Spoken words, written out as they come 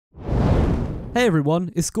Hey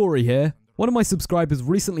everyone, it's Gory here. One of my subscribers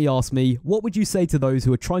recently asked me, what would you say to those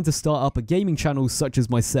who are trying to start up a gaming channel such as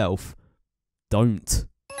myself? Don't.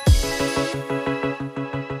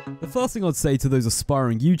 The first thing I'd say to those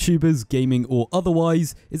aspiring YouTubers, gaming or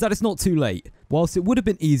otherwise, is that it's not too late. Whilst it would have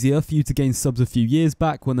been easier for you to gain subs a few years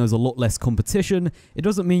back when there was a lot less competition, it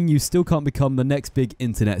doesn't mean you still can't become the next big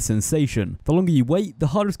internet sensation. The longer you wait, the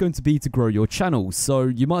harder it's going to be to grow your channel, so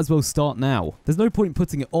you might as well start now. There's no point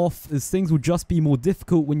putting it off, as things will just be more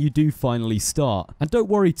difficult when you do finally start. And don't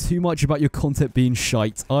worry too much about your content being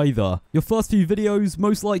shite either. Your first few videos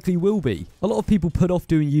most likely will be. A lot of people put off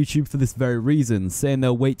doing YouTube for this very reason, saying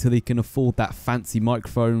they'll wait till they can afford that fancy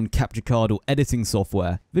microphone, capture card or editing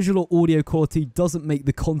software. Visual or audio quality doesn't make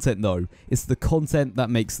the content though, it's the content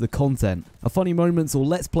that makes the content. A funny moments or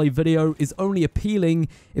let's play video is only appealing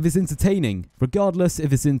if it's entertaining, regardless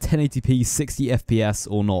if it's in 1080p 60 FPS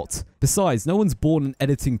or not. Besides, no one's born an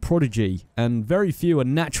editing prodigy, and very few are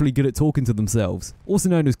naturally good at talking to themselves, also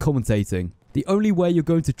known as commentating. The only way you're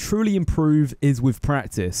going to truly improve is with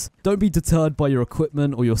practice. Don't be deterred by your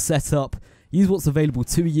equipment or your setup, use what's available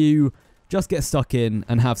to you, just get stuck in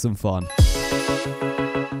and have some fun.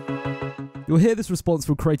 You'll hear this response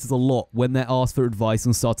from creators a lot when they're asked for advice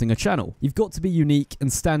on starting a channel. You've got to be unique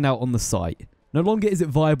and stand out on the site. No longer is it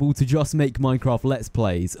viable to just make Minecraft Let's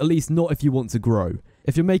Plays, at least not if you want to grow.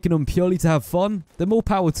 If you're making them purely to have fun, then more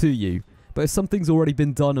power to you. But if something's already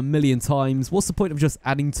been done a million times, what's the point of just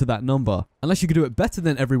adding to that number? Unless you can do it better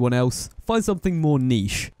than everyone else, find something more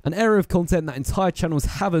niche. An area of content that entire channels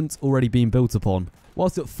haven't already been built upon.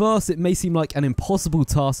 Whilst at first it may seem like an impossible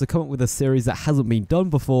task to come up with a series that hasn't been done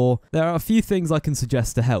before, there are a few things I can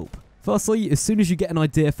suggest to help. Firstly, as soon as you get an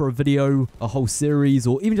idea for a video, a whole series,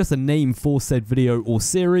 or even just a name for said video or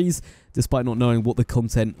series, despite not knowing what the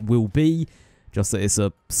content will be, just that it's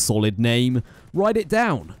a solid name, write it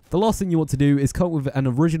down. The last thing you want to do is come up with an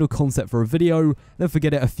original concept for a video, then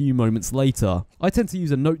forget it a few moments later. I tend to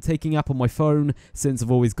use a note-taking app on my phone since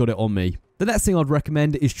I've always got it on me. The next thing I'd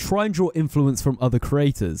recommend is try and draw influence from other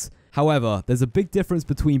creators. However, there's a big difference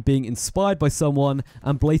between being inspired by someone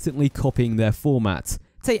and blatantly copying their format.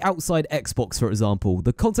 Take Outside Xbox for example.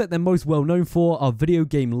 The content they're most well known for are video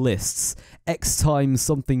game lists. X times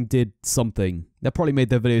something did something. That probably made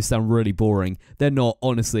their videos sound really boring. They're not,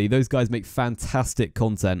 honestly. Those guys make fantastic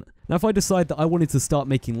content. Now if I decide that I wanted to start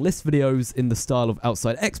making list videos in the style of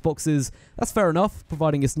Outside Xboxes, that's fair enough,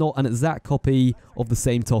 providing it's not an exact copy of the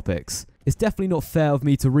same topics. It's definitely not fair of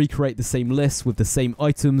me to recreate the same lists with the same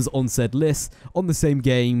items on said lists on the same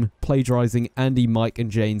game, plagiarizing Andy, Mike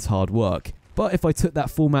and Jane's hard work. But if I took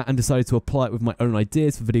that format and decided to apply it with my own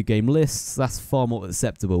ideas for video game lists, that's far more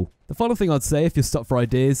acceptable. The final thing I'd say if you're stuck for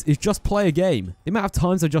ideas is just play a game. The amount of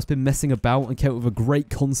times I've just been messing about and came up with a great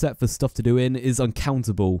concept for stuff to do in is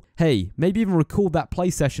uncountable. Hey, maybe even record that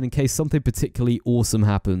play session in case something particularly awesome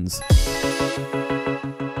happens.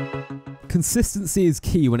 Consistency is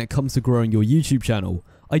key when it comes to growing your YouTube channel.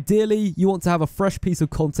 Ideally, you want to have a fresh piece of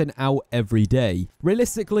content out every day.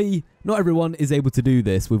 Realistically, not everyone is able to do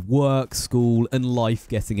this with work, school, and life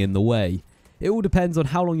getting in the way. It all depends on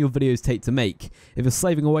how long your videos take to make. If you're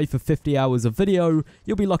slaving away for 50 hours of video,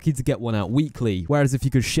 you'll be lucky to get one out weekly. Whereas if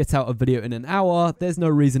you could shit out a video in an hour, there's no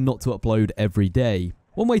reason not to upload every day.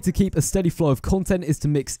 One way to keep a steady flow of content is to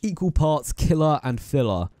mix equal parts killer and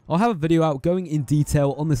filler. I'll have a video out going in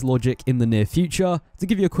detail on this logic in the near future. To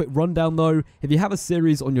give you a quick rundown though, if you have a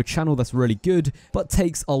series on your channel that's really good, but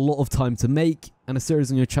takes a lot of time to make, and a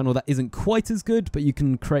series on your channel that isn't quite as good, but you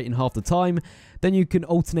can create in half the time, then you can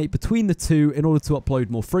alternate between the two in order to upload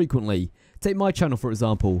more frequently. Take my channel for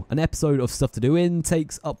example, an episode of Stuff to Do In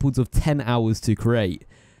takes upwards of 10 hours to create.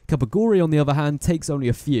 Cup of Gory, on the other hand, takes only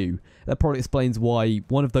a few. That probably explains why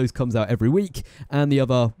one of those comes out every week and the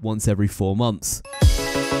other once every 4 months.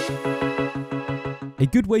 A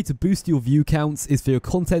good way to boost your view counts is for your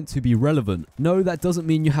content to be relevant. No, that doesn't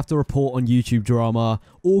mean you have to report on YouTube drama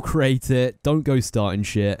or create it. Don't go starting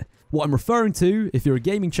shit. What I'm referring to, if you're a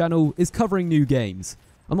gaming channel, is covering new games.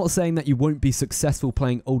 I'm not saying that you won't be successful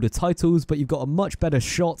playing older titles, but you've got a much better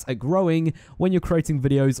shot at growing when you're creating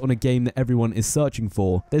videos on a game that everyone is searching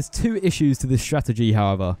for. There's two issues to this strategy,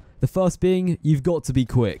 however. The first being, you've got to be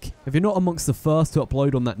quick. If you're not amongst the first to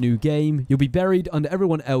upload on that new game, you'll be buried under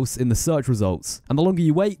everyone else in the search results. And the longer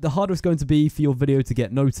you wait, the harder it's going to be for your video to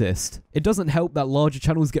get noticed. It doesn't help that larger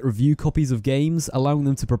channels get review copies of games, allowing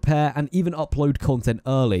them to prepare and even upload content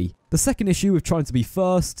early. The second issue with trying to be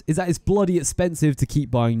first is that it's bloody expensive to keep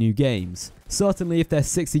buying new games. Certainly if they're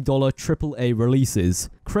 $60 AAA releases.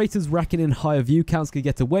 Creators racking in higher view counts could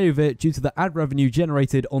get away with it due to the ad revenue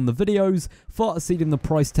generated on the videos far exceeding the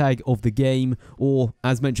price tag of the game, or,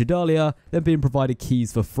 as mentioned earlier, them being provided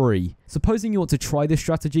keys for free. Supposing you want to try this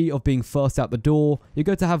strategy of being first out the door, you're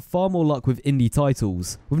going to have far more luck with indie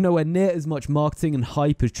titles. With nowhere near as much marketing and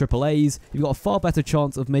hype as AAAs, you've got a far better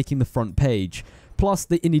chance of making the front page. Plus,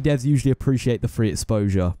 the indie devs usually appreciate the free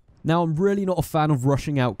exposure. Now, I'm really not a fan of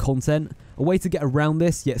rushing out content. A way to get around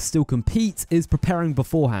this, yet still compete, is preparing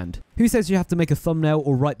beforehand. Who says you have to make a thumbnail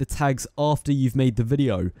or write the tags after you've made the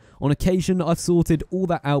video? On occasion, I've sorted all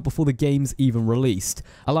that out before the game's even released,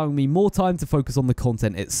 allowing me more time to focus on the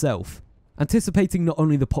content itself. Anticipating not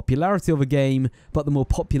only the popularity of a game, but the more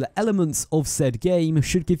popular elements of said game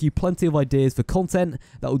should give you plenty of ideas for content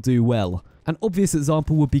that will do well. An obvious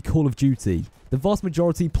example would be Call of Duty. The vast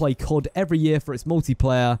majority play COD every year for its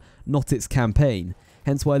multiplayer, not its campaign.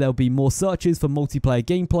 Hence why there'll be more searches for multiplayer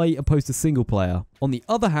gameplay opposed to single player. On the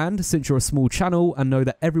other hand, since you're a small channel and know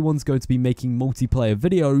that everyone's going to be making multiplayer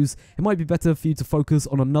videos, it might be better for you to focus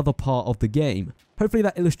on another part of the game. Hopefully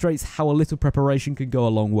that illustrates how a little preparation can go a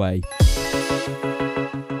long way.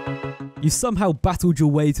 You somehow battled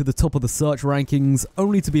your way to the top of the search rankings,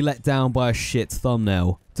 only to be let down by a shit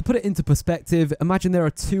thumbnail. To put it into perspective, imagine there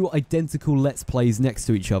are two identical Let's Plays next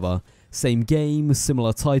to each other. Same game,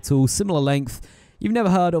 similar title, similar length. You've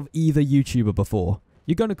never heard of either YouTuber before.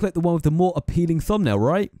 You're going to click the one with the more appealing thumbnail,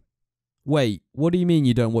 right? Wait, what do you mean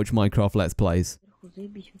you don't watch Minecraft Let's Plays?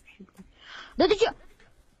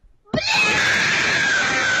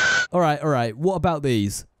 Alright, what about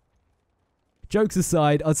these? Jokes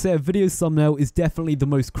aside, I'd say a video's thumbnail is definitely the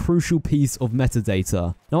most crucial piece of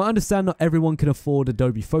metadata. Now I understand not everyone can afford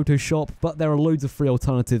Adobe Photoshop, but there are loads of free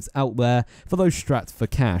alternatives out there for those strapped for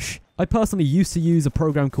cash. I personally used to use a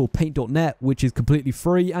program called Paint.net, which is completely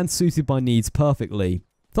free and suited my needs perfectly.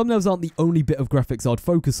 Thumbnails aren't the only bit of graphics I'd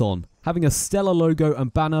focus on. Having a stellar logo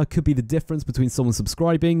and banner could be the difference between someone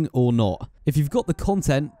subscribing or not. If you've got the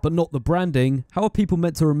content, but not the branding, how are people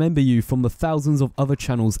meant to remember you from the thousands of other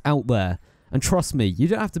channels out there? And trust me, you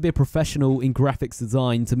don't have to be a professional in graphics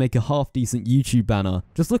design to make a half-decent YouTube banner.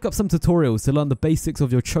 Just look up some tutorials to learn the basics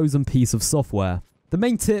of your chosen piece of software. The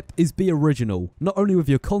main tip is be original, not only with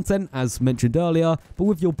your content, as mentioned earlier, but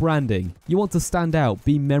with your branding. You want to stand out,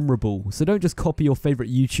 be memorable, so don't just copy your favorite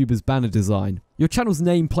YouTuber's banner design. Your channel's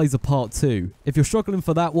name plays a part too. If you're struggling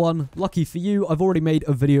for that one, lucky for you, I've already made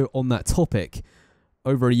a video on that topic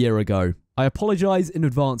over a year ago. I apologize in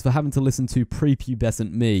advance for having to listen to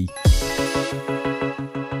prepubescent me.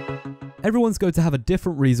 Everyone's going to have a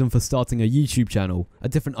different reason for starting a YouTube channel, a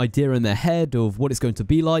different idea in their head of what it's going to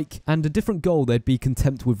be like, and a different goal they'd be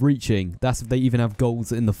content with reaching. That's if they even have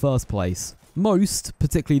goals in the first place. Most,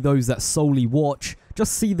 particularly those that solely watch,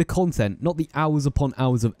 just see the content, not the hours upon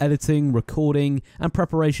hours of editing, recording, and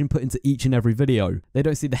preparation put into each and every video. They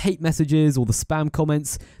don't see the hate messages or the spam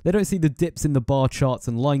comments. They don't see the dips in the bar charts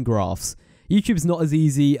and line graphs. YouTube's not as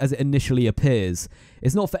easy as it initially appears.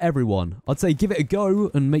 It's not for everyone. I'd say give it a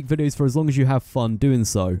go and make videos for as long as you have fun doing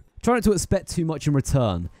so. Try not to expect too much in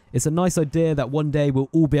return. It's a nice idea that one day we'll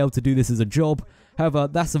all be able to do this as a job. However,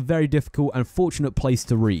 that's a very difficult and fortunate place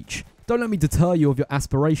to reach. Don't let me deter you of your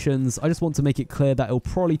aspirations. I just want to make it clear that it'll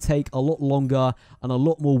probably take a lot longer and a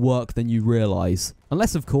lot more work than you realize.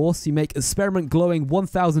 Unless, of course, you make experiment glowing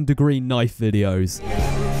 1000 degree knife videos.